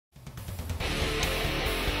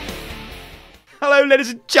Hello, ladies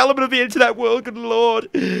and gentlemen of the internet world, good lord.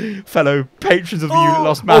 Fellow patrons of the Unit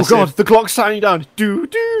Lost Massive. Oh god, the clock's sounding down. Do,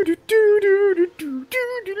 do, do, do, do, do, do,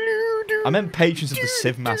 do, do, do. I meant patrons of the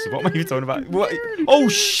Civ Massive. What am I even talking about? What? Oh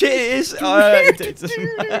shit, it is.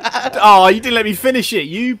 Oh, you didn't let me finish it,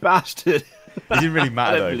 you bastard. It didn't really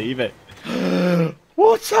matter, I though. don't believe it.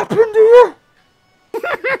 What's happened here?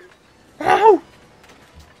 How?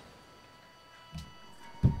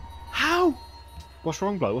 How? What's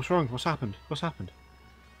wrong, bloke? What's wrong? What's happened? What's happened?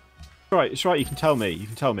 It's right, you can tell me. You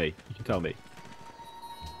can tell me. You can tell me.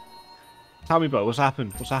 Tell me, bloke, what's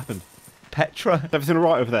happened? What's happened? Petra. Is everything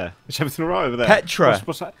alright over there? Is everything alright over there? Petra.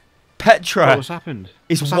 What's that? Petra. Oh, what's happened?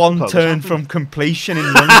 Is What's one happened, turn from completion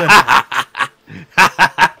in London.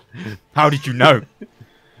 How did you know?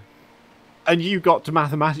 And you got to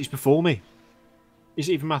mathematics before me. Is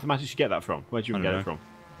it even mathematics you get that from? Where do you get it from?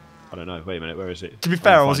 I don't know. Wait a minute. Where is it? To be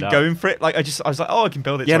fair, I wasn't going for it. Like I was like, oh, I can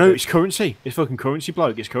build it. Yeah, no, it's currency. It's fucking currency,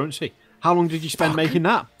 bloke. It's currency. How long did you spend making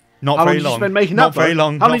that? Not How very long. Did long. you spend making Not that, very bloke?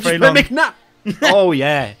 long. How Not long did you very spend long. making that? Oh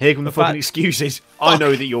yeah, here come the fucking excuses. I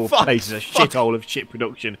know that your Fuck. place is a shithole of shit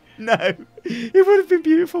production. No, it would have been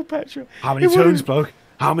beautiful, Petra. How many turns, bloke?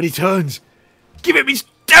 How many turns? Give it me,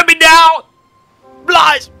 tell me now.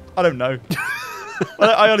 Lies. I don't know.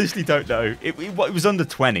 I honestly don't know. It was under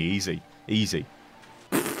 20, easy, easy.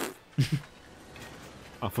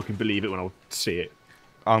 I'll fucking believe it when I see it.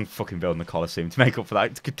 I'm fucking building the Coliseum to make up for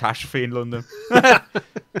that catastrophe in London.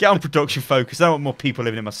 Get on production focus. I don't want more people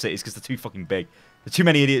living in my cities because they're too fucking big. There's too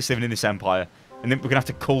many idiots living in this empire. And then we're going to have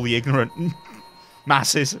to call the ignorant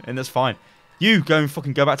masses, and that's fine. You go and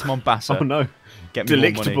fucking go back to Mombasa. Oh no. Get me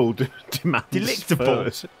Delectable more money. demands. Delectable.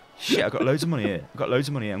 First. Shit, I've got loads of money here. I'm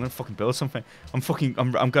going to fucking build something. I'm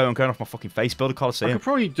going off my fucking face. Build a I Coliseum. could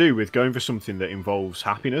probably do with going for something that involves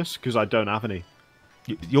happiness, because I don't have any.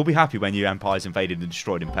 You'll be happy when your empire's invaded and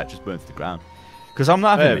destroyed and Petra's burnt to the ground. Because I'm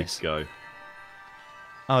not having this. There we go.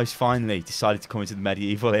 Oh, he's finally decided to come into the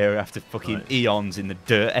medieval era after fucking eons in the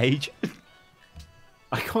Dirt Age.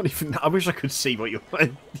 I can't even. I wish I could see what you're.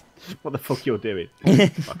 What the fuck you're doing?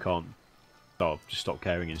 I can't. Oh, just stop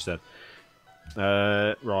caring instead.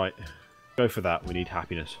 Right. Go for that. We need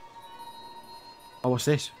happiness. Oh, what's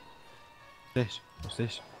this? What's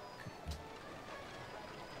this?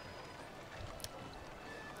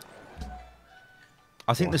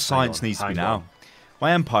 I think the science needs to be now.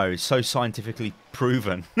 My empire is so scientifically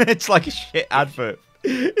proven. It's like a shit advert.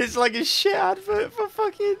 It's like a shit advert for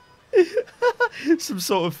fucking some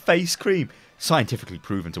sort of face cream. Scientifically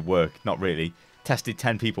proven to work. Not really. Tested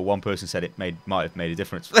 10 people. One person said it might have made a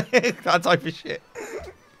difference. That type of shit.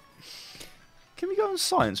 Can we go on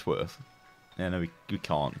Science Worth? Yeah, no, we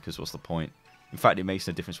can't, because what's the point? In fact, it makes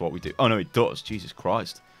no difference what we do. Oh, no, it does. Jesus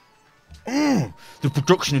Christ. The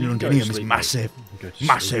production in Londinium is massive.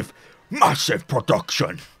 Massive. Massive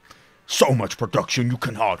production. So much production, you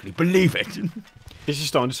can hardly believe it. This is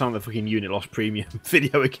starting to sound like the fucking Unit Lost Premium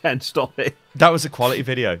video again. Stop it. That was a quality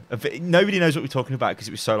video. Nobody knows what we're talking about because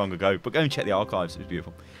it was so long ago. But go and check the archives. It was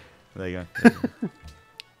beautiful. There you go.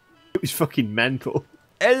 It was fucking mental.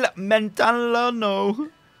 El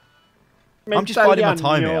Mentalano. I'm just biding my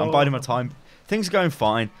time here. I'm biding my time. Things are going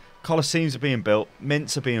fine. Colosseums are being built.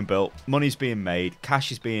 Mints are being built. Money's being made.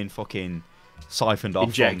 Cash is being fucking siphoned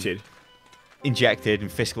off. Injected in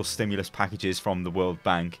fiscal stimulus packages from the World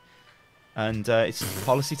Bank. And it's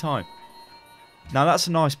policy time. Now, that's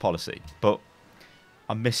a nice policy, but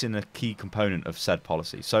I'm missing a key component of said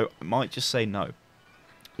policy. So I might just say no.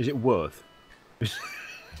 Is it worth?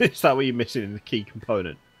 Is that what you're missing in the key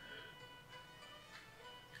component?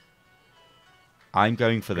 I'm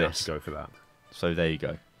going for this. Have to go for that. So there you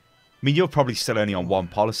go. I mean, you're probably still only on one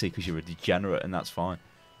policy because you're a degenerate, and that's fine.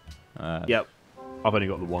 Yep. I've only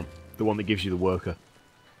got the one. The one that gives you the worker.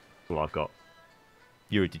 That's all I've got.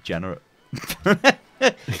 You're a degenerate.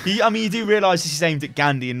 I mean, you do realise this is aimed at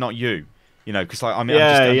Gandhi and not you. You know, because like, I mean,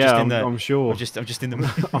 I'm sure. I'm just in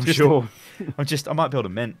the. I'm sure. I might build a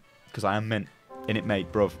mint because I am mint. In it,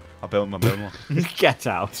 mate, bruv. I built one. Get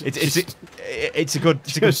out. It's a good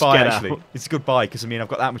buy actually. It's a good buy because I mean I've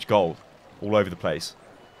got that much gold all over the place.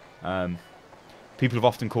 People have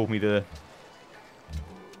often called me the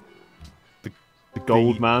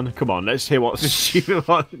gold man. Come on, let's hear what's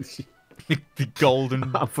stupid. the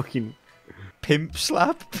golden fucking pimp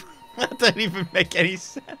slap. That don't even make any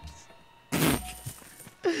sense.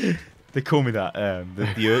 They call me that.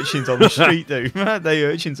 The urchins on the street do. The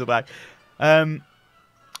urchins are back.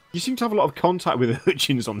 You seem to have a lot of contact with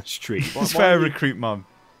urchins on the street. It's where I recruit my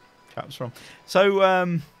chaps from.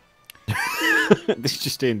 So, this is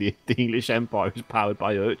just in the English Empire is powered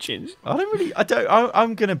by urchins.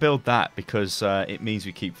 I'm going to build that because it means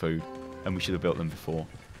we keep food. and we should have built them before.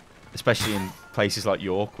 Especially in places like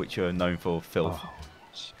York, which are known for filth,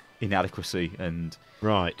 inadequacy, and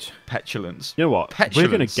petulance. You know what? Petulance.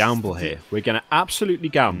 We're going to gamble here. We're going to absolutely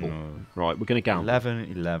gamble. Right, we're going to gamble.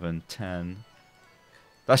 11, 11, 10.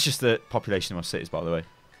 That's just the population of my cities, by the way.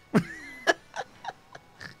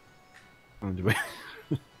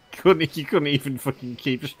 You couldn't even fucking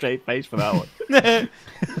keep a straight face for that one.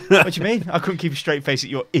 What do you mean? I couldn't keep a straight face at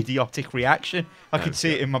your idiotic reaction. I could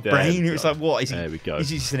see it in my brain. It was like, what? Is he? There we go. Is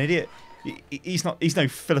he just an idiot? He's not. He's no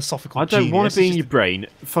philosophical. I don't genius. want to be in your brain.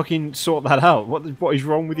 Fucking sort that out. What is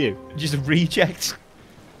wrong with you? Just a reject.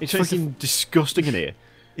 It's fucking disgusting in here.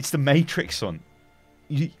 It's the Matrix, son.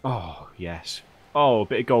 Oh yes. Oh, a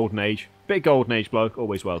bit of Golden Age. Bit of Golden Age, bloke.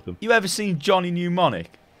 Always welcome. You ever seen Johnny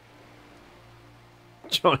Mnemonic?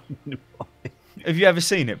 Johnny Mnemonic. Have you ever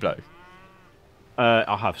seen it, bloke?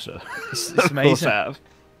 I have, sir. It's amazing. Of course I have.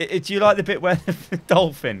 Do you like the bit where the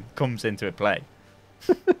dolphin comes into a play?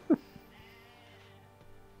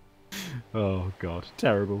 Oh god,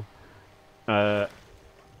 terrible. I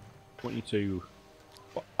want you to.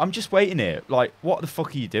 I'm just waiting here. Like, what the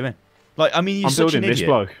fuck are you doing? Like, I mean, you're I'm such an building this idiot.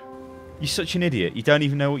 bloke. You're such an idiot. You don't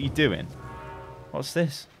even know what you're doing. What's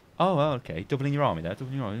this? Oh, well, okay. Doubling your army there.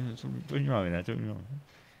 Doubling your army. Doubling your army there. Doubling your army.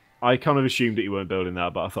 I kind of assumed that you weren't building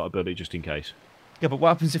that, but I thought I'd build it just in case. Yeah, but what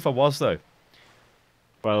happens if I was, though?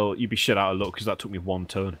 Well, you'd be shit out of luck because that took me 1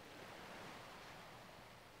 turn.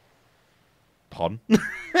 Pardon?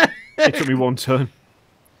 It took me 1 turn.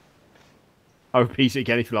 I repeat it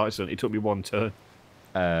again if you like, son. It took me 1 turn.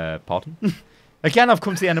 Pardon? Again, I've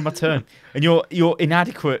come to the end of my turn, and your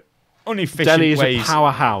inadequate, inefficient Delhi is ways a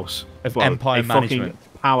powerhouse of bloke, empire management.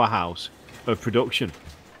 Powerhouse of production.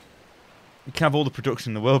 You can have all the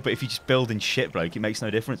production in the world, but if you just build in shit, bloke, it makes no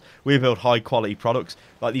difference. We build high quality products.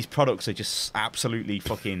 Like, these products are just absolutely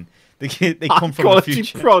fucking. They come from the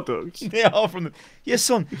future. Products. They are from the. Yes,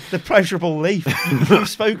 son. The pleasurable leaf. You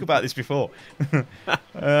spoke about this before.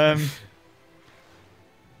 I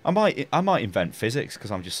might invent physics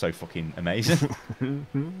because I'm just so fucking amazing.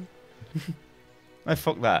 No,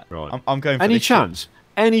 fuck that. Right. I'm going for any this chance? shit.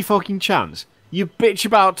 Any fucking chance? You bitch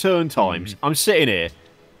about turn times. I'm sitting here,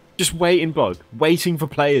 just waiting, bloke. Waiting for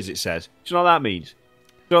players, it says. Do you know what that means? Do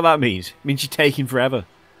you know what that means? It means you're taking forever.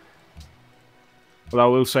 Well, I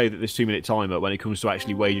will say that this 2-minute timer, when it comes to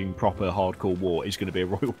actually waging proper hardcore war, is going to be a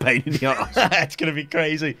royal pain in the arse. It's going to be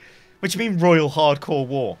crazy. What do you mean royal hardcore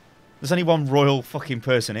war? There's only one royal fucking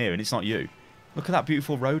person here, and it's not you. Look at that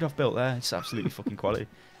beautiful road I've built there. It's absolutely fucking quality.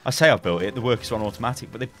 I say I've built it. The workers are on automatic,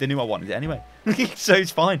 but they knew I wanted it anyway. So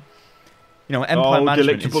it's fine. You know, empire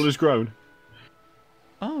management Delectable has grown.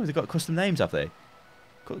 Oh, they've got custom names, have they?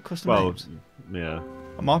 Got custom names? Yeah.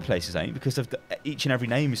 Well, my places ain't, because of each and every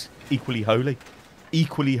name is equally holy.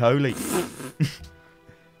 Equally holy.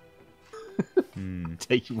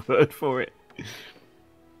 Take your word for it.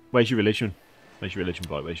 Where's your religion? Where's your religion,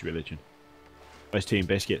 boy? Where's your religion? Where's tea and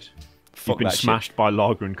biscuits? Fuck, you've been smashed by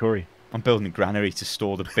lager and curry. I'm building a granary to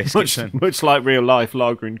store the biscuits in. Much like real life,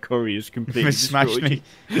 lager and curry is completely smashed me.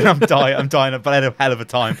 I'm dying. I've had a hell of a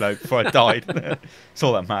time, bloke, before I died. That's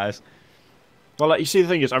all that matters. Well, like, you see, the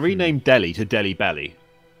thing is, I renamed Delhi to Delhi Belly.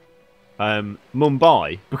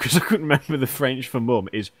 Mumbai, because I couldn't remember the French for mum,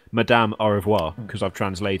 is Madame au revoir, because I've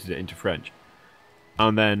translated it into French.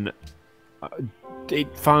 And then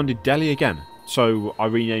it founded Delhi again, so I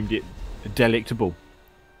renamed it Delectable.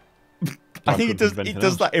 I think it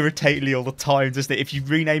does that irritatingly all the time, doesn't it? If you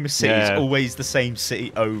rename a city, it's always the same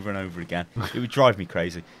city over and over again. It would drive me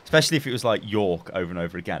crazy. Especially if it was like York over and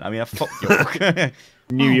over again. I mean, I fuck York.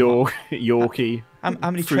 New York, Yorkie.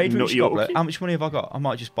 How many trade routes you got? Like, how much money have I got? I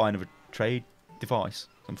might just buy another trade device.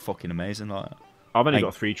 I'm fucking amazing. Like that. I've only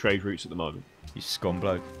got 3 trade routes at the moment. You scum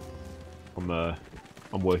bloke. I'm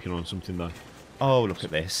working on something though. Oh, look at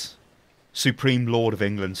this. Supreme Lord of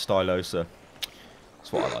England, Stylosa.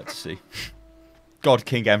 That's what I like to see. God,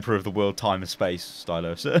 King, Emperor of the world, time and space,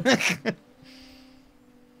 Stylosa.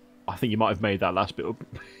 I think you might have made that last bit up.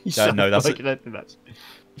 No, that's it.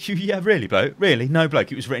 Yeah, really, bloke? Really? No,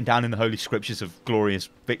 bloke. It was written down in the Holy Scriptures of glorious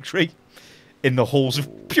victory. In the halls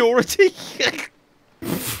of purity.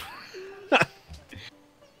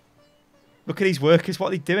 Look at these workers. What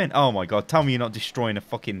are they doing? Oh, my God. Tell me you're not destroying a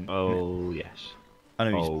fucking... Oh, yes. I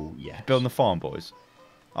know yes. Building the farm, boys.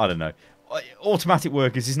 I don't know. Automatic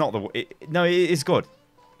workers is not the... No, it is good.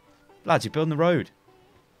 Lads, you're building the road.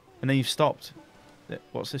 And then you've stopped.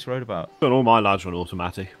 What's this road about? But all my lads are on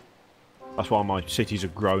automatic. That's why my cities are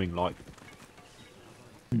growing like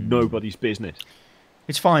nobody's business.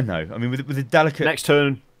 It's fine, though. I mean, with the delicate... Next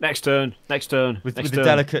turn. With the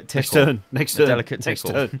delicate tickle. Next turn. Delicate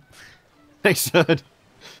tickle. Next turn.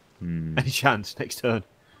 Any chance next turn?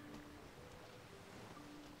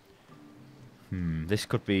 This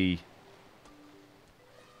could be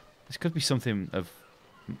something of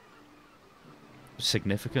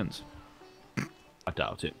significance. I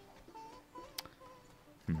doubt it.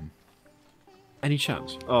 Any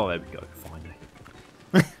chance? Oh, there we go. Finally.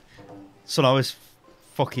 So I was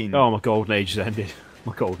fucking. Oh, my golden age has ended.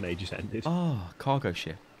 My golden age has ended. Oh, cargo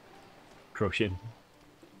ship. Crushing.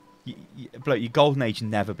 Bloke, your golden age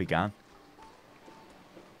never began.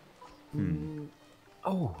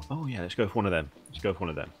 Oh yeah. Let's go for one of them.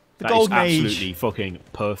 The That golden is age absolutely fucking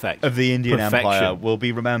perfect. of the Indian Perfection. Empire will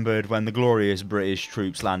be remembered when the glorious British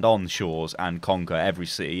troops land on the shores and conquer every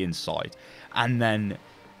city in sight, and then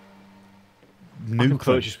I can nuke them.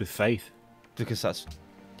 purchase with faith. Because that's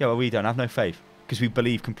well, we don't have no faith because we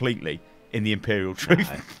believe completely in the imperial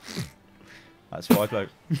truth. No. That's why, bloke.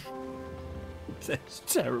 That's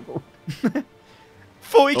terrible.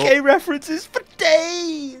 40k references for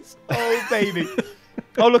days. Oh baby.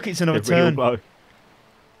 Oh look, it's another turn.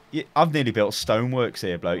 Yeah, I've nearly built stoneworks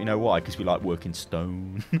here, bloke. You know why? Because we like working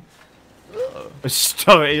stone.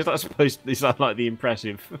 Stone. Is that like the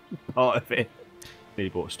impressive part of it? Nearly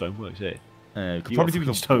bought stoneworks here. Could probably do with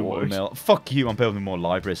a stoneworks. watermill. Fuck you, I'm building more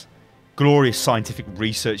libraries. Glorious scientific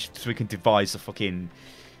research so we can devise the fucking...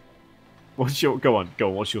 Go on,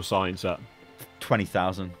 what's your science at?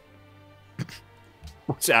 20,000.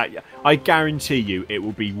 What's it at? I guarantee you it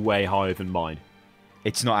will be way higher than mine.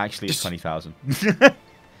 It's not actually at 20,000.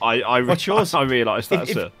 What's yours? I realise that,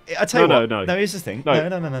 sir. I tell you what. No. No, here's the thing. No.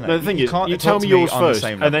 No. The thing is, can't you talk tell to me yours on the first,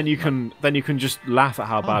 same and then level. you can just laugh at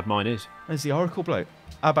how bad mine is. There's the Oracle, bloke.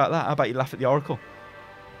 How about that? How about you laugh at the Oracle?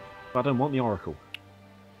 I don't want the Oracle.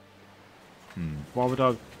 Why would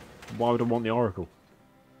I want the Oracle?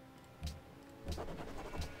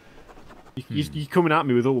 You're coming at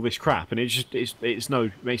me with all this crap, and it makes no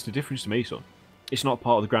difference to me, son. It's not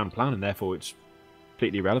part of the grand plan, and therefore it's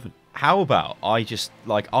completely irrelevant. How about I just,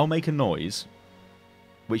 I'll make a noise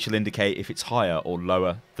which will indicate if it's higher or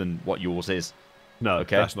lower than what yours is. No,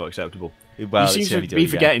 okay? That's not acceptable. Well, you seem to be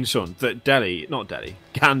forgetting, son, that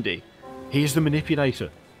Gandhi, he's the manipulator.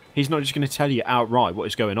 He's not just going to tell you outright what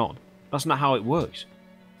is going on. That's not how it works.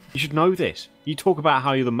 You should know this. You talk about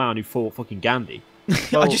how you're the man who fought fucking Gandhi.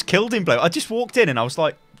 Well, I just killed him, bloke. I just walked in and I was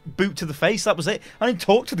like, boot to the face, that was it. I didn't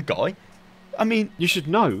talk to the guy. I mean... You should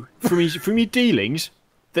know from your dealings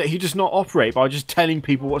that he does not operate by just telling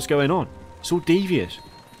people what's going on. It's all devious.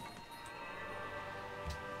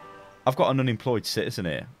 I've got an unemployed citizen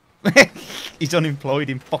here. He's unemployed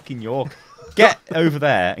in fucking York. Get over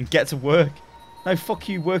there and get to work. No, fuck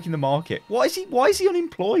you, work in the market. Why is he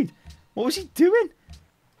unemployed? What was he doing?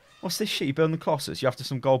 What's this shit? You building the Colossus? You after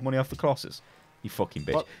some gold money off the Colossus? You fucking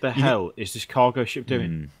bitch. What the hell is this cargo ship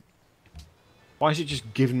doing? Why is it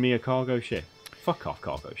just giving me a cargo ship? Fuck off,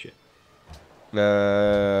 cargo ship.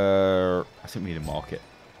 I think we need a market.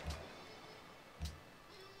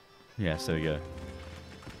 Yes, there we go.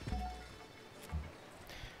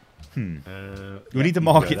 We need the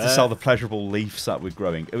market to sell the pleasurable leaves that we're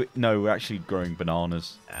growing. No, we're actually growing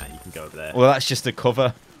bananas. You can go over there. Well, that's just a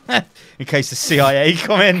cover. In case the CIA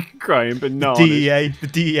come in. Growing bananas. The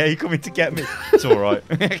DEA coming to get me. It's alright.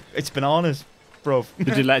 It's bananas, bruv.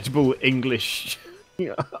 The delectable English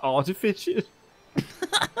artificers.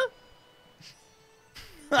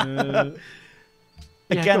 Again,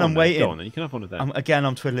 I'm waiting. Go on, then. You can have one of them.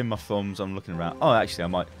 I'm twiddling my thumbs. I'm looking around. Oh, actually,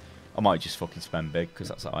 I might just fucking spend big because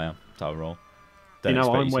that's how I am. That's how I roll. Don't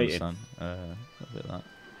expect I'm you to waiting. understand. A bit of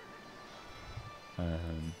that.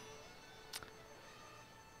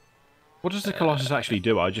 What does the Colossus actually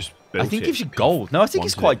do? I just built I think it it gives you gold. No, I think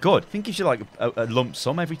it's quite it. good. I think it gives you like a lump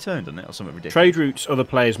sum every turn, doesn't it, or something ridiculous. Trade routes other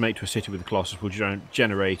players make to a city with the Colossus will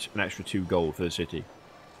generate an extra 2 gold for the city.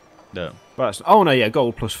 No. But oh no, yeah,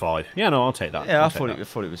 gold plus 5. Yeah, no, I'll take that. Yeah, I thought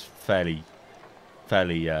thought it was fairly.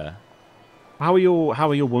 How are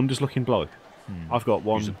your wonders looking, bloke? I've got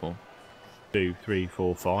 1, Usable. 2, 3,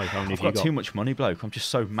 4, 5. How many I've have you got too much money, bloke. I'm just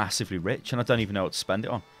so massively rich, and I don't even know what to spend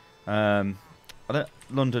it on.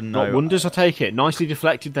 London. No. Got wonders, I take it. Nicely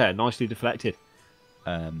deflected there. Nicely deflected.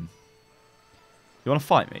 You want to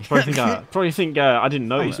fight me? Probably think I didn't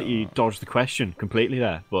notice that you dodged the question completely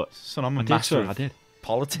there, but son, I'm a master of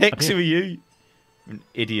politics. Who are you? An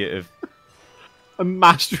idiot of a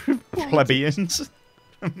master of plebeians.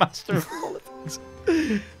 A master of politics.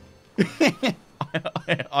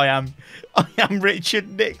 I am Richard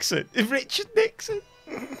Nixon. Richard Nixon.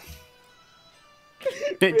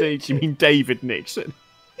 You mean David Nixon?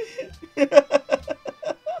 I've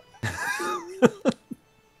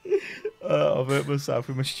hurt myself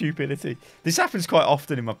with my stupidity. This happens quite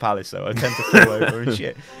often in my palace, though. I tend to fall over and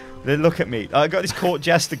shit. Then look at me. I got this court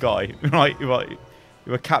jester guy, right? Who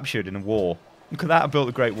were captured in a war. Look at that! I built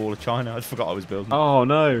the Great Wall of China. I forgot I was building. Oh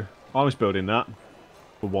no, I was building that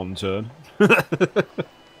for 1 turn.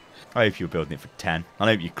 I hope you were building it for 10. I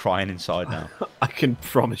hope you're crying inside now. I can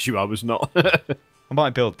promise you I was not. I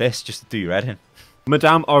might build this just to do your head in.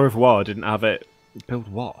 Madame Au revoir didn't have it. Build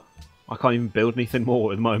what? I can't even build anything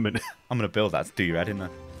more at the moment. I'm going to build that to do your head in then.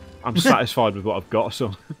 I'm satisfied with what I've got,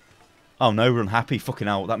 so... Oh no, we're unhappy. Fucking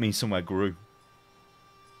hell, that means somewhere grew.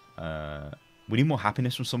 We need more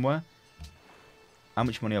happiness from somewhere. How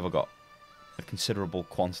much money have I got? A considerable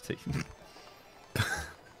quantity.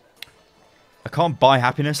 I can't buy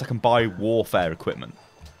happiness, I can buy warfare equipment.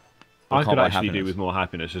 I could actually do with more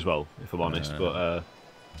happiness as well, if I'm honest, but...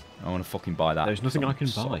 I want to fucking buy that. There's nothing I can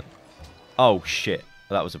buy. Oh shit,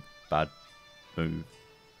 that was a bad move.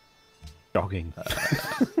 Jogging.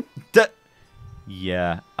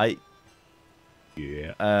 Yeah,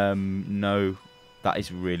 Yeah. no, that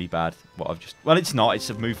is really bad. What I've just... Well, it's not. It's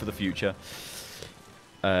a move for the future.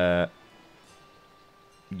 Yeah.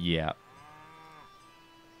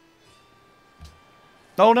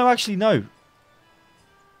 Oh no, actually no.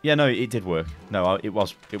 Yeah, no, it did work. No, it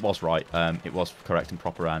was right. It was correct and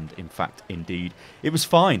proper, and in fact, indeed, it was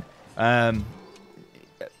fine.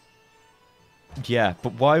 Yeah,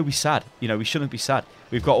 but why are we sad? You know, we shouldn't be sad.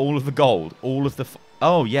 We've got all of the gold, all of the...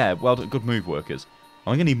 Oh, yeah, well, good move, workers.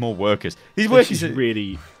 I'm going to need more workers. These workers are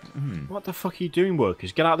really... What the fuck are you doing,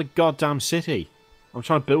 workers? Get out of the goddamn city. I'm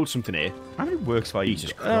trying to build something here. How many works have I used?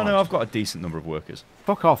 Jesus I don't know, Christ. I've got a decent number of workers.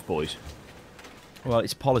 Fuck off, boys. Well,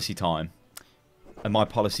 it's policy time. And my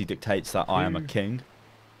policy dictates that I am a king.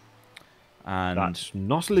 And that's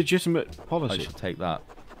not a legitimate I policy. shall take that.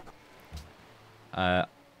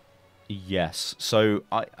 Yes. So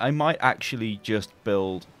I might actually just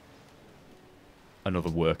build another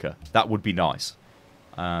worker. That would be nice.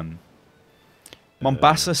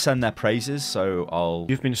 Mombasa send their praises, so I'll...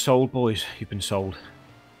 You've been sold, boys. You've been sold.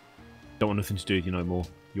 Don't want nothing to do with you no more.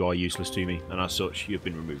 You are useless to me, and as such, you have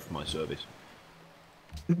been removed from my service.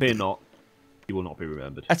 Fear not. You will not be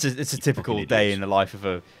remembered. It's a typical day in the life of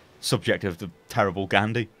a subject of the terrible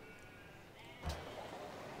Gandhi.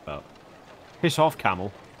 Oh. Piss off,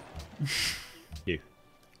 camel. You.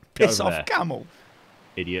 Piss off, camel.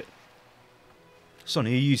 Idiot.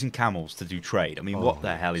 Sonny, are you using camels to do trade? I mean, what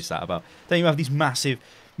the hell is that about? Don't you have these massive,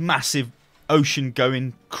 massive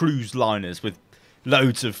ocean-going cruise liners with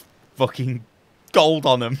loads of fucking gold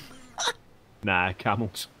on them? Nah,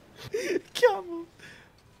 camels. Camel.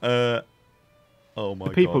 Oh my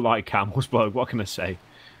god. People like camels, bloke. What can I say?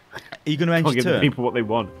 Are you going to end Can't your give the turn? people what they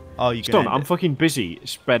want. Oh, you Stop, I'm fucking busy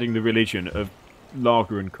spreading the religion of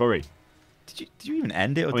lager and curry. Did you even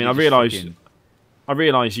end it? Or I mean, I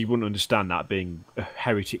realise you wouldn't understand that being a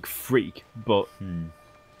heretic freak, but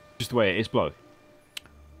just the way it is, bloke.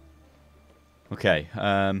 Okay.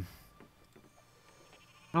 I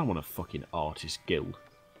don't want a fucking artist guild.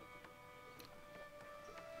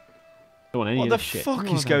 Don't want any What of the this shit. fuck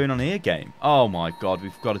is going on here, game? Oh my god,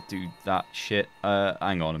 we've got to do that shit.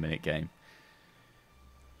 Hang on a minute, game.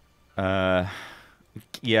 Yeah,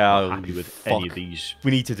 I'm happy with any of these.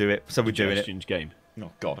 We need to do it, so we're doing it. Game.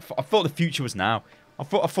 Oh god, I thought the future was now. I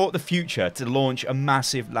thought the future to launch a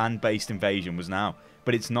massive land-based invasion was now,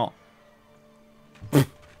 but it's not.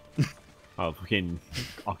 I'll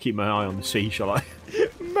keep my eye on the sea, shall I?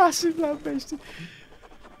 Massive land-based.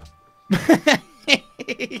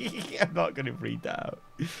 I'm not going to read that out.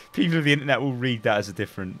 People of the internet will read that as a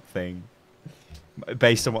different thing,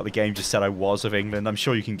 based on what the game just said I was of England. I'm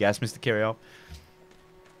sure you can guess, Mr. Kirioth.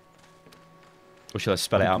 Or shall I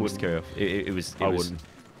spell it out, Mr. Kirioth? It was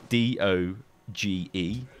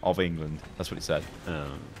D-O-G-E of England. That's what it said. You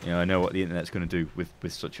know, I know what the internet's going to do with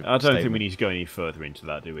such a I don't statement. think we need to go any further into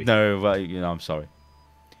that, do we? No, well, you know, I'm sorry.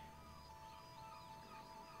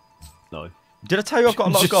 No. Did I tell you I've got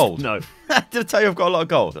a lot of gold? No. Did I tell you I've got a lot of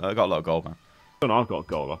gold? I got a lot of gold, man. I've got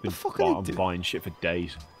gold. I've been I'm buying shit for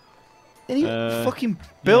days. They need to fucking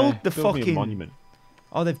build the build me a fucking monument.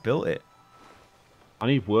 Oh, they've built it. I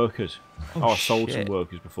need workers. Oh, I sold some shit.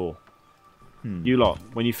 workers before. You lot,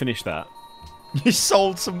 when you finish that... You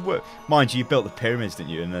sold some work. Mind you, you built the pyramids,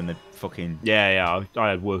 didn't you? And then the fucking... Yeah, I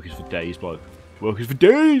had workers for days, bloke. Workers for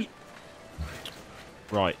days!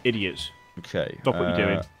 Right, idiots. Okay. Stop what you're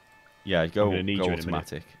doing. Yeah, go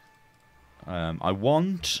automatic. I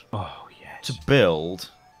want to build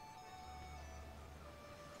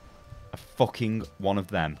a fucking one of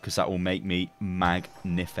them, because that will make me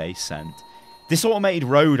magnificent. This automated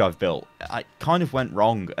road I've built, I kind of went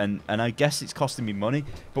wrong, and I guess it's costing me money.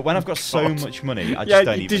 But when I've got so much money, I just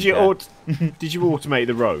don't even care. Did you automate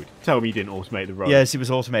the road? Tell me you didn't automate the road. Yes, it was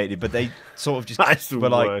automated, but they sort of just That's the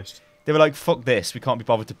worst. They were like, fuck this, we can't be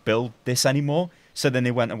bothered to build this anymore. So then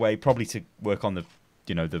they went away, probably to work on the,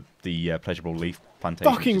 you know, the pleasurable leaf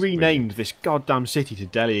plantation. Fucking renamed this goddamn city to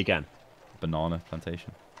Delhi again. Banana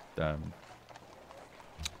plantation.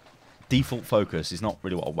 Default focus is not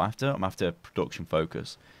really what I'm after. I'm after production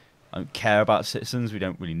focus. I don't care about citizens. We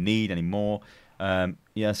don't really need any more.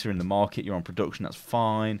 Yes, you're in the market. You're on production. That's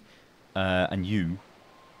fine. And you,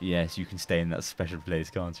 yes, you can stay in that special place,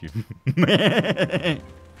 can't you?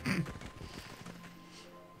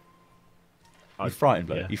 You're frightened,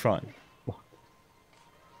 bloke. Yeah. You're frightened. Drop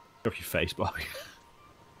your face, bloke.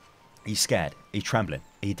 Are you scared? Are you trembling?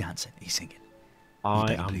 Are you dancing? Are you singing?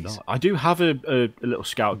 I am not. I do have a little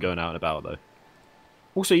scout going out and about, though.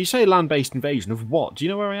 Also, you say land-based invasion of what? Do you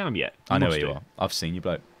know where I am yet? I know where you are. I've seen you,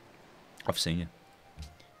 bloke. I've seen you.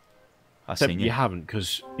 I've seen you. You haven't,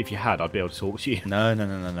 because if you had, I'd be able to talk to you.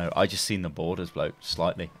 No. I just seen the borders, bloke.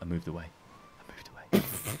 Slightly. I moved away.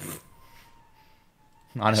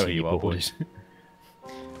 I know where you are, boys.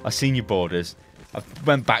 I've seen your borders. I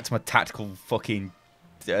went back to my tactical fucking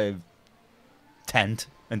tent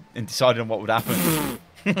and decided on what would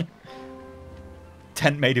happen.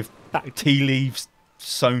 Tent made of tea leaves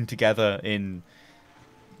sewn together in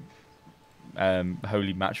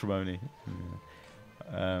holy matrimony.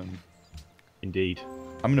 Indeed.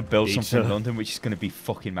 I'm going to build something in London which is going to be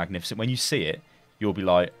fucking magnificent. When you see it, you'll be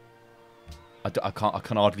like, I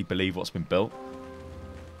can hardly believe what's been built.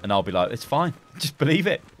 And I'll be like, it's fine. Just believe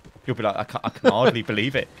it. You'll be like, I can hardly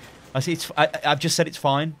believe it. I've just said it's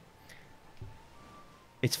fine.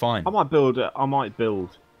 It's fine. I might build an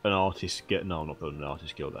artist guild. No, I'm not building an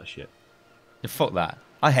artist guild. That shit. Yeah, fuck that.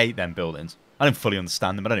 I hate them buildings. I don't fully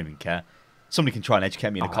understand them. I don't even care. Somebody can try and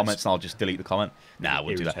educate me in the comments, and I'll just delete the comment. Nah, I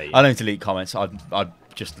wouldn't do that. I don't delete comments. I'd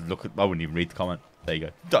just look at. I wouldn't even read the comment. There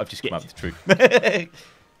you go. I've just come out with the truth.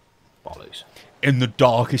 Bollocks. In the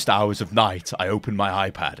darkest hours of night, I open my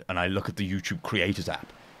iPad and I look at the YouTube Creators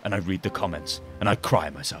app and I read the comments and I cry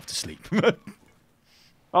myself to sleep.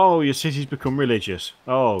 Oh, your city's become religious.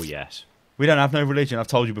 Oh, yes. We don't have no religion. I've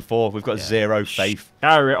told you before. We've got zero faith.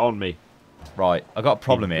 Carry it on me. Right, I've got a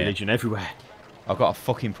problem here. Religion everywhere. I've got a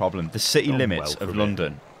fucking problem. The city limits of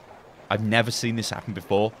London. I've never seen this happen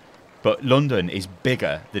before. But London is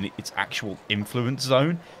bigger than its actual influence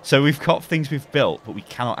zone. So we've got things we've built, but we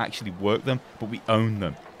cannot actually work them, but we own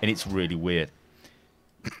them. And it's really weird.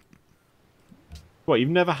 What, you've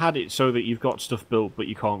never had it so that you've got stuff built, but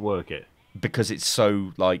you can't work it? Because it's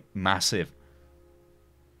so, like, massive.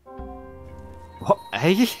 What?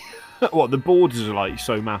 Hey? What, the borders are, like,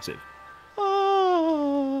 so massive?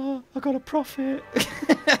 Oh, I got a profit.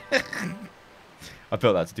 I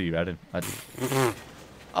built that to do you, Adam.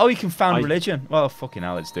 Oh, you can found religion. Well, fucking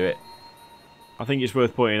hell, let's do it. I think it's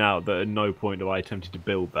worth pointing out that at no point have I attempted to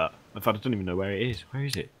build that. In fact, I don't even know where it is. Where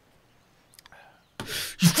is it?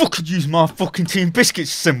 You fucking use my fucking Team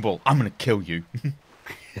Biscuits symbol. I'm going to kill you.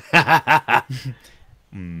 I'll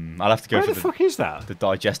have to go where for the fuck is that? The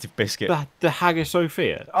digestive biscuit. The Hagia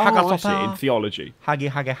Sophia. Oh, I see it in theology.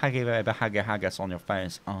 Haggis on your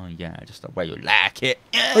face. Oh, yeah, just the way you like it.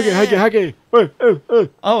 Hagia.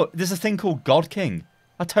 Oh, there's a thing called God King.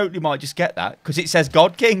 I totally might just get that because it says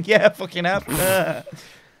God King. Yeah, fucking hell.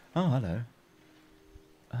 Oh, hello.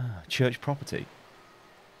 Church property.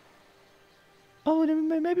 Oh,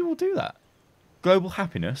 maybe we'll do that. Global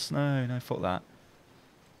happiness. No, fuck that.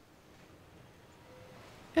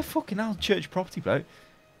 Yeah, fucking hell, church property, bloke.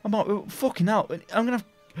 Fucking hell. I'm gonna.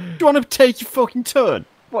 Do you want to take your fucking turn?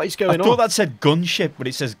 What is going on? I thought that said gunship, but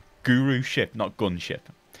it says guru ship, not gunship.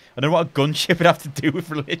 I don't know what a gunship would have to do with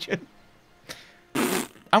religion.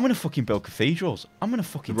 I'm gonna fucking build cathedrals. I'm gonna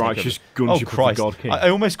fucking righteous gunship of the God King. I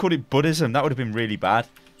almost called it Buddhism. That would have been really bad.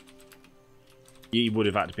 You would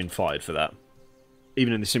have had to been fired for that.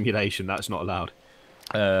 Even in the simulation, that's not allowed.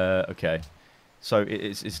 Okay. So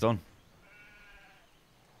it's done.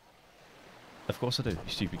 Of course I do, you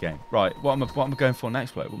stupid game. Right, what am I going for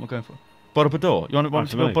next, bloke? What am I going for? Borobudur. You want me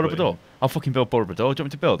to build Borobudur? I'll fucking build Borobudur. Do you want me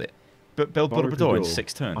to build it? Build Borobudur in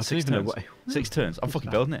 6 turns. 6 turns. 6 turns. I'm fucking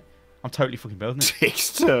building it. I'm totally fucking building it.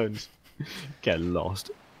 6 turns. Get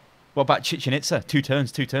lost. What about Chichen Itza? 2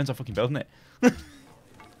 turns. 2 turns. I'm fucking building it.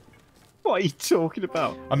 What are you talking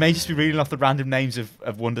about? I may just be reading off the random names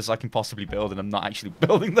of wonders I can possibly build, and I'm not actually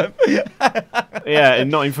building them. Yeah, and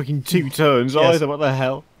not in fucking 2 turns either. What the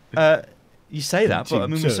hell? You say that, but I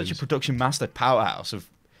mean, we're such a production master powerhouse of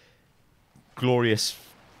glorious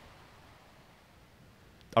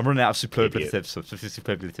I'm running out of superlatives.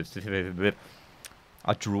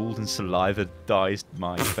 I drooled and saliva dyes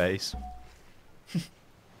my face.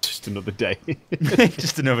 Just another day.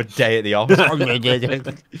 Just another day at the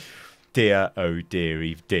office. Dear, oh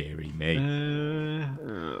dearie, dearie me. I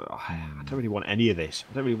don't really want any of this.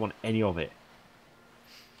 I don't really want any of it.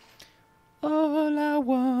 All I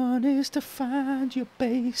want is to find your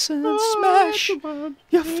base and smash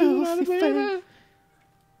your filthy face.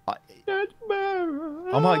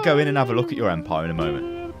 I might go in and have a look at your empire in a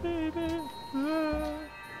moment.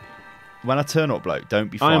 When I turn up, bloke,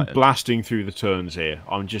 don't be frightened. I am blasting through the turns here.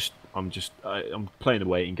 I'm playing the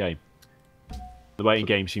waiting game. The waiting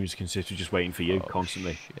game seems to consist of just waiting for you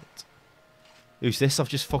constantly. Shit. Who's this I've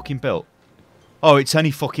just fucking built? Oh, it's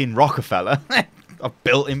only fucking Rockefeller. I've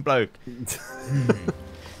built him, bloke.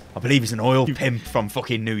 I believe he's an oil pimp from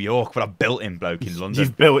fucking New York, but I built him, bloke, in London.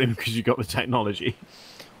 You've built him because you got the technology.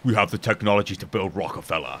 We have the technology to build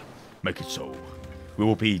Rockefeller. Make it so. We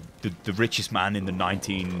will be the richest man in the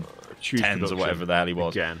 1910s or whatever the hell he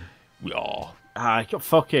was. Again. We are.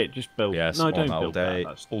 Fuck it, just build. Yes, no, don't all build day,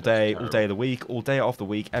 that. all day of the week, all day of the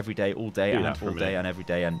week, every day, all day, and all day, and every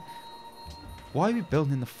day. And why are we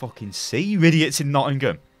building in the fucking sea, you idiots in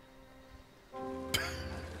Nottingham?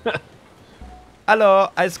 Hello,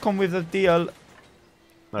 I've come with a deal.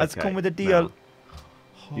 I've come with a deal.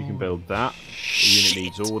 Now, you can build that. The unit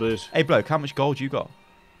needs orders. Hey, bloke, how much gold you got?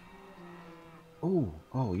 Oh,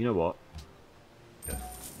 you know what?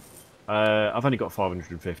 I've only got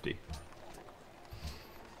 550.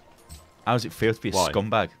 How does it feel to be a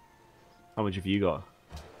scumbag? How much have you got?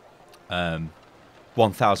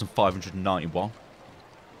 1,591.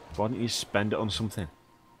 Why don't you spend it on something?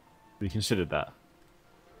 Have you considered that?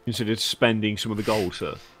 Considered spending some of the gold,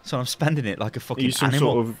 sir? So I'm spending it like a fucking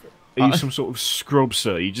animal. Are you some sort of scrub,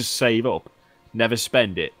 sir? You just save up, never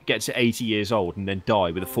spend it, get to 80 years old, and then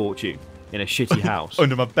die with a fortune in a shitty house.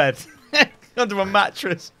 Under my bed. Under my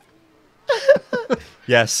mattress.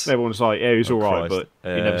 Yes. Everyone's like, yeah, he's alright, but he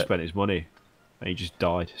never spent his money. And he just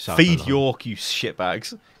died. Feed York, you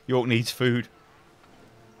shitbags. York needs food.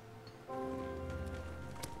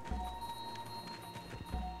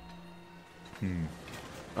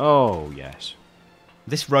 Oh, yes.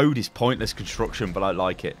 This road is pointless construction, but I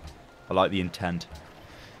like it. I like the intent.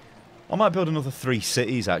 I might build another 3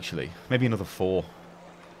 cities, actually. Maybe another 4.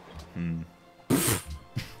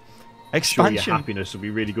 Expansion. Sure, your happiness will be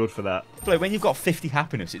really good for that. Like, when you've got 50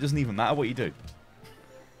 happiness, it doesn't even matter what you do.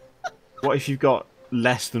 What if you've got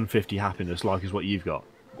less than 50 happiness, like is what you've got?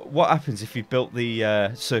 What happens if you built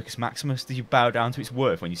the Circus Maximus? Did you bow down to its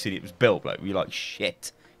worth when you see it was built? Like, were you like,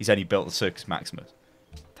 shit, he's only built the Circus Maximus?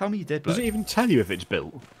 Tell me you did, bloke. Does it even tell you if it's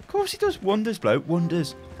built? Of course it does. Wonders, bloke.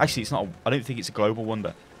 Wonders. Actually, it's not. I don't think it's a global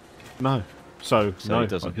wonder. No. So no, it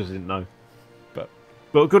doesn't. Because I didn't know. But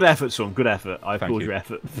good effort, son. Good effort. I applaud your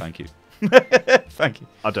effort. Thank you. Thank you.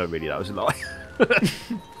 I don't really. That was a lie.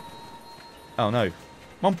 Oh no,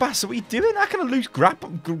 Mombasa, what are you doing? How can I lose grasp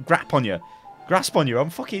on you? I'm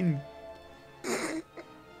fucking.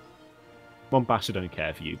 Mombasa don't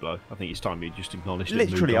care for you, bloke. I think it's time you just acknowledged it.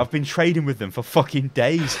 Literally, I've been trading with them for fucking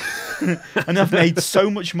days, and I've made so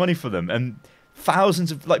much money for them, and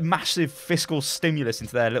thousands of like massive fiscal stimulus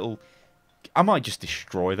into their little. I might just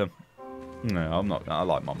destroy them. No, I'm not. I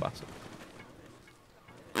like Mombasa.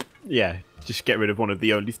 Yeah, just get rid of one of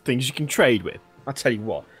the only things you can trade with. I tell you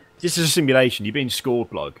what, this is a simulation. You're being scored,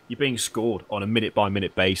 bloke. You're being scored on a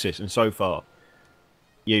minute-by-minute basis, and so far,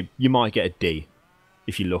 you might get a D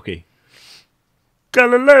if you're lucky.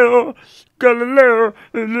 Galileo. I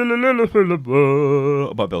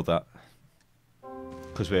might build that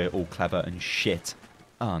because we're all clever and shit.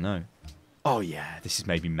 Oh no. Oh yeah, this has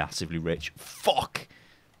made me massively rich. Fuck.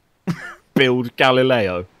 Build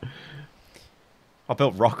Galileo. I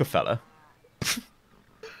built Rockefeller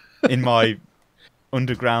in my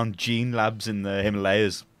underground gene labs in the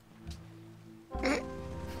Himalayas. Remember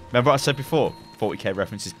what I said before? 40k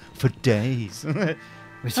references for days.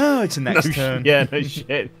 Oh, it's a next turn. Yeah, no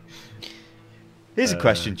shit. Here's a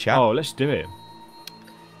question, chat. Oh, let's do it.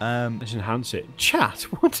 Let's enhance it. Chat?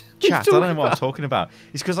 What? Chat, I don't know what I'm talking about.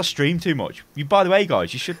 It's because I stream too much. By the way,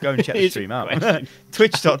 guys, you should go and check the stream out.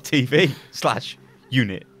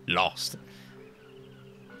 Twitch.tv/unit lost.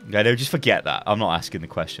 Yeah, no, just forget that. I'm not asking the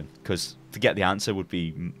question, because to get the answer would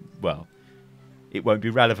be, well, it won't be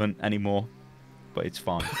relevant anymore, but it's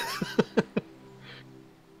fine.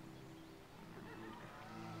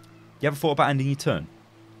 You ever thought about ending your turn?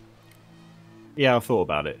 Yeah, I've thought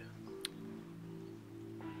about it.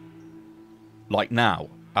 Like now?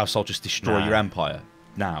 Else I'll just destroy your empire.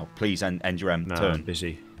 Now, please end your turn. I'm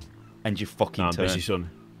busy. End your fucking turn. I'm busy, son.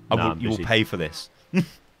 You will pay for this.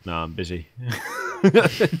 No, I'm busy.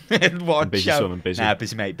 What I'm busy, son. I'm busy. Nah,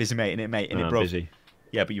 busy mate, innit, mate, innit, bro. I'm busy.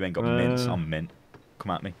 Yeah, but you ain't got mints. I'm mint.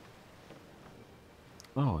 Come at me.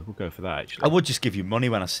 Oh, we'll go for that, actually. I would just give you money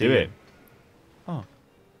when I see Do you. it. Oh.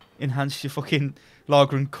 Enhance your fucking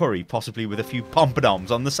lager and curry, possibly with a few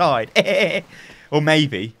pompadoms on the side. Or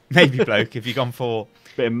maybe, bloke, if you've gone for...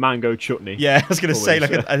 Bit of mango chutney. Yeah, I was going to say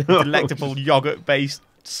like a delectable yogurt-based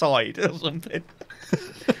side or something.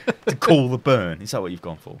 To cool the burn. Is that what you've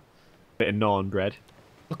gone for? Bit of naan bread.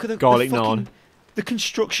 Look at the garlic fucking, naan. The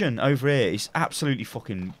construction over here is absolutely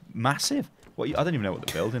fucking massive. I don't even know what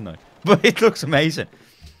they're building though, but it looks amazing.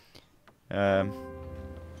 I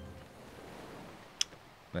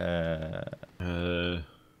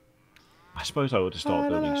suppose I ought to start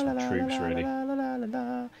building some troops, really.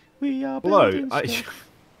 We are Although, I'm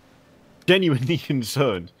genuinely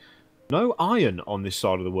concerned. No iron on this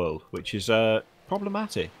side of the world, which is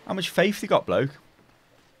problematic. How much faith you got, bloke?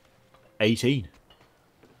 18.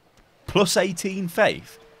 Plus 18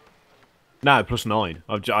 faith? No, plus 9.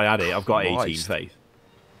 I had it. I've got 18 faith.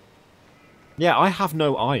 Yeah, I have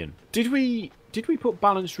no iron. Did we put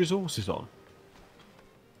balanced resources on?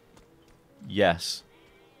 Yes.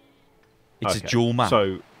 It's okay. a dual map.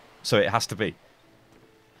 So it has to be.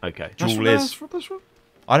 Okay. Dual is.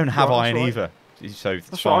 I don't have iron either. So it's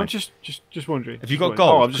that's fine. Right, I'm just wondering. Have you got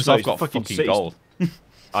gold? Because I've got fucking gold.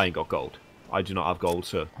 I ain't got gold. I do not have gold,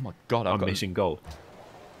 sir. Oh my god, I'm missing gold. I'm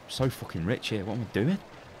so fucking rich here. What am I doing?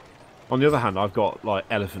 On the other hand, I've got like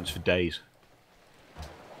elephants for days.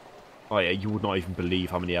 Oh yeah, you would not even believe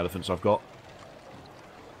how many elephants I've got.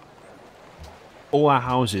 All our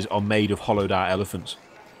houses are made of hollowed out elephants.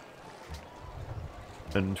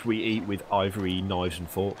 And we eat with ivory knives and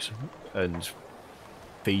forks. And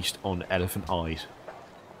feast on elephant eyes.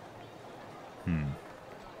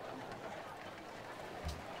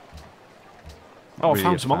 Oh, I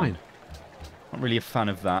found some iron. Not really a fan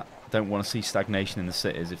of that. Don't want to see stagnation in the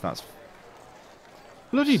cities if that's...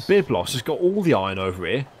 Bloody Biblos has got all the iron over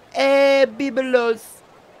here. Biblos!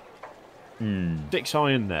 6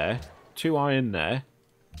 iron there. 2 iron there.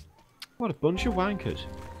 What a bunch of wankers.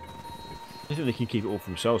 I think they can keep it all for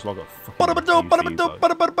themselves. Like I've got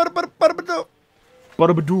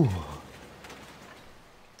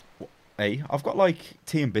Hey, I've got like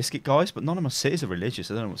tea and biscuit guys, but none of my cities are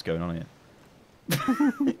religious. I don't know what's going on here.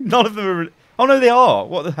 None of them are... Oh no, they are.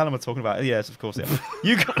 What the hell am I talking about? Yes, of course they are.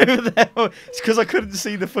 You go over there. It's because I couldn't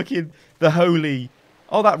see the fucking... The holy...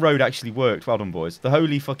 Oh, that road actually worked. Well done, boys. The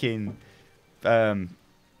holy fucking... Spread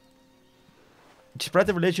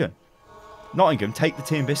the religion. Nottingham, take the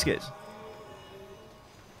tea and biscuits.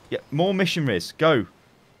 Yeah, more missionaries. Go.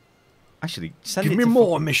 Actually, send Give it me to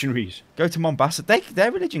more missionaries. Go to Mombasa.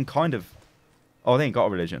 Their religion kind of... Oh, they ain't got a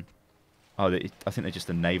religion. Oh, I think they're just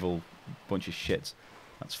a naval bunch of shits.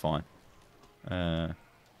 That's fine. Now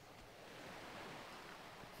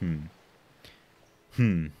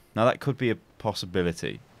that could be a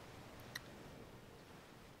possibility.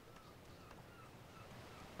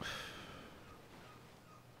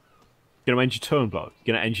 Gonna end your turn, bloke.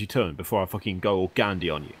 Gonna end your turn before I fucking go all Gandhi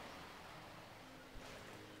on you.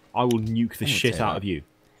 I will nuke the shit out of you.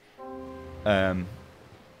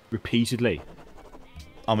 Repeatedly.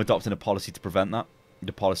 I'm adopting a policy to prevent that.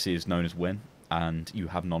 The policy is known as win, and you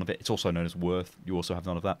have none of it. It's also known as worth. You also have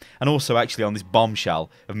none of that. And also, actually, on this bombshell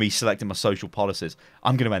of me selecting my social policies,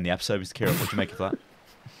 I'm going to end the episode, Mr. Kirioth. What do you make of that?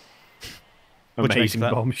 Amazing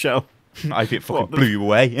bombshell. I think it fucking blew you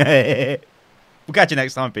away. We'll catch you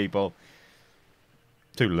next time, people.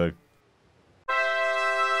 Toodaloo.